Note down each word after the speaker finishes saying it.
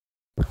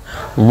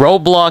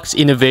Roblox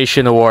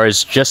Innovation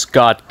Awards just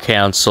got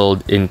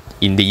cancelled in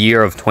the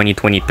year of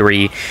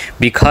 2023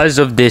 because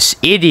of this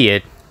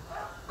idiot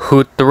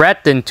who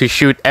threatened to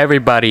shoot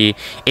everybody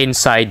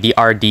inside the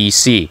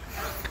RDC.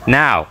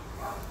 Now,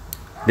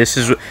 this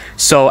is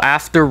so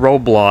after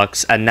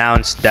Roblox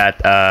announced that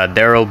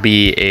there will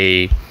be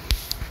a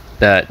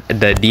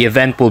the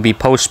event will be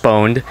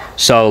postponed.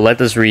 So let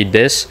us read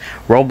this.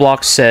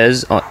 Roblox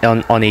says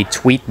on a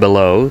tweet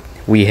below,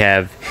 we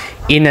have,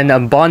 in an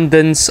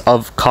abundance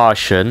of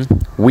caution,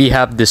 we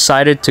have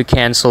decided to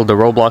cancel the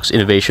Roblox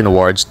Innovation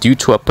Awards due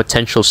to a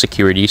potential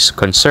security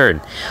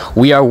concern.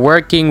 We are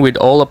working with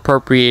all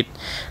appropriate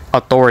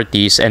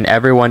authorities and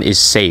everyone is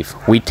safe.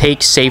 We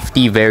take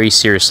safety very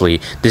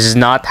seriously. This is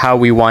not how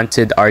we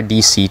wanted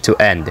RDC to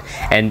end.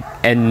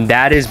 And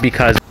that is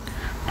because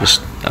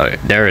just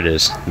there it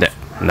is.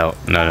 No,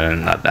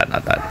 not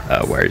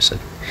that. Where is it?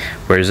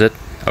 Where is it?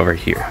 Over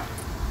here.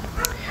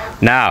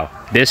 Now,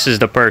 this is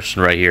the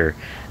person right here.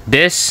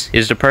 This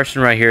is the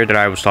person right here that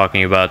I was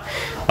talking about.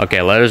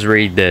 Okay, let us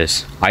read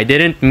this. I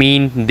didn't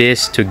mean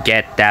this to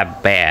get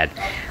that bad.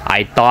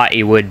 I thought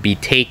it would be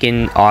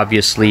taken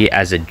obviously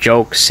as a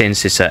joke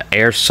since it's an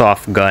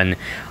airsoft gun.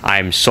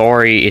 I'm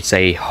sorry, it's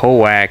a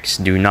hoax.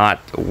 Do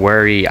not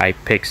worry, I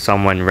picked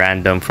someone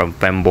random from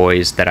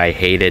Femboys that I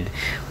hated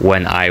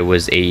when I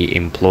was a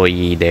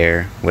employee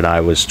there when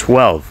I was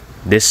 12.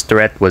 This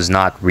threat was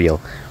not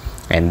real.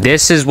 And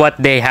this is what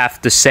they have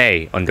to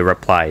say on the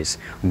replies.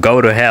 Go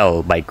to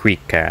hell by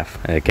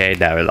Creekcraft. Okay,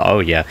 that was, oh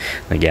yeah.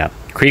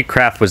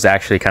 Creekcraft was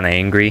actually kind of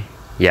angry.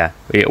 Yeah,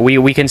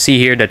 we can see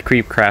here that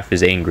Creekcraft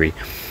is angry.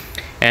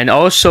 And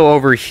also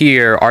over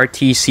here,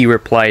 RTC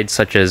replied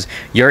such as,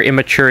 your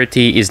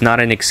immaturity is not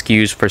an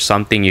excuse for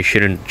something you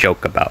shouldn't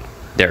joke about.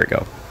 There we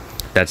go.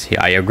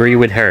 I agree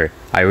with her.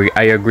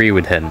 I agree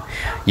with him.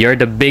 You're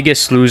the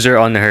biggest loser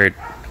on earth.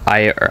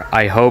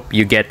 I hope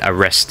you get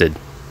arrested.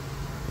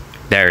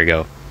 There we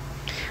go.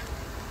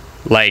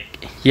 Like,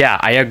 yeah,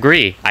 I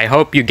agree. I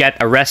hope you get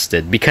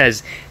arrested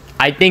because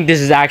I think this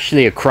is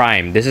actually a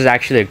crime. This is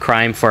actually a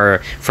crime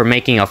for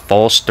making a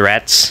false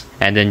threats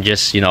and then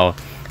just, you know,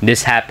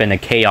 this happened, a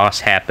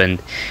chaos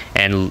happened,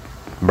 and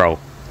bro.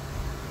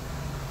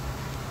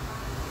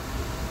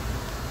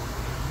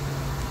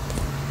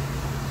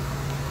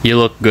 You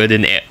look good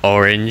in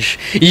orange.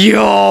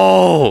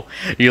 Yo!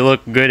 You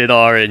look good in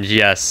orange.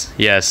 Yes,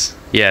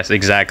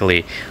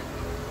 exactly.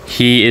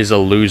 He is a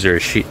loser.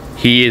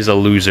 He is a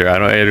loser. I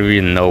don't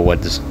even know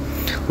what this,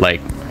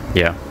 like,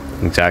 yeah,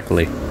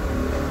 exactly,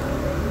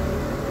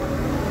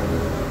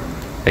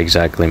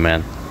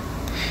 man.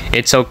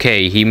 It's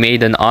okay. He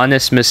made an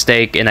honest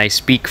mistake, and I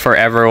speak for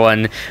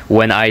everyone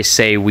when I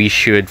say we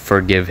should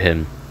forgive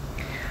him.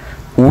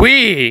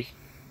 We?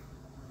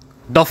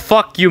 The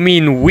fuck you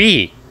mean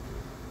we?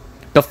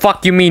 The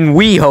fuck you mean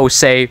we,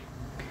 Jose?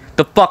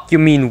 The fuck you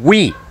mean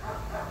we?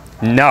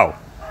 No.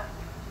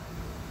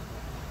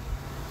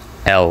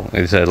 L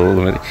is a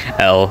little bit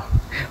L.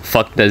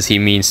 Fuck does he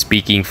mean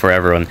speaking for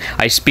everyone?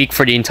 I speak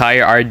for the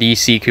entire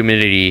RDC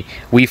community.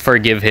 We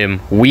forgive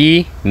him.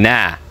 We?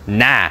 Nah.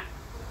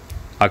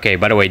 Okay,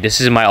 by the way,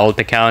 this is my alt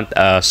account,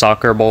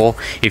 Soccer Bowl.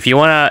 If you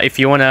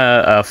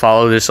wanna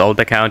follow this alt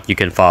account, you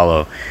can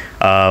follow.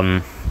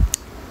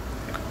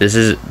 This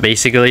is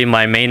basically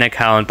my main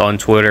account on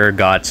Twitter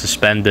got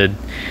suspended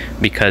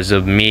because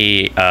of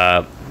me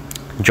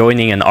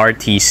joining an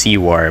RTC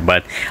war,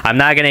 but I'm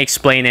not gonna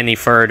explain any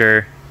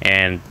further.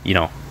 And you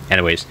know,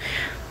 anyways,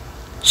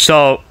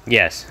 so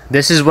yes,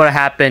 this is what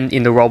happened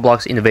in the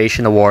Roblox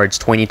Innovation Awards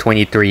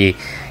 2023.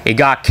 It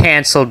got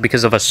cancelled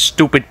because of a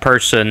stupid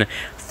person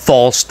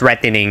false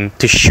threatening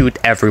to shoot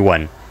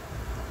everyone.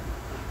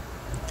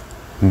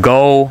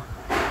 Go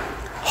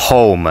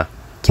home,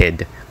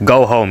 kid.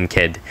 Go home,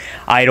 kid.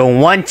 I don't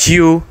want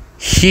you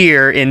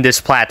here in this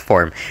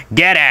platform.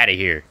 Get out of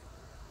here.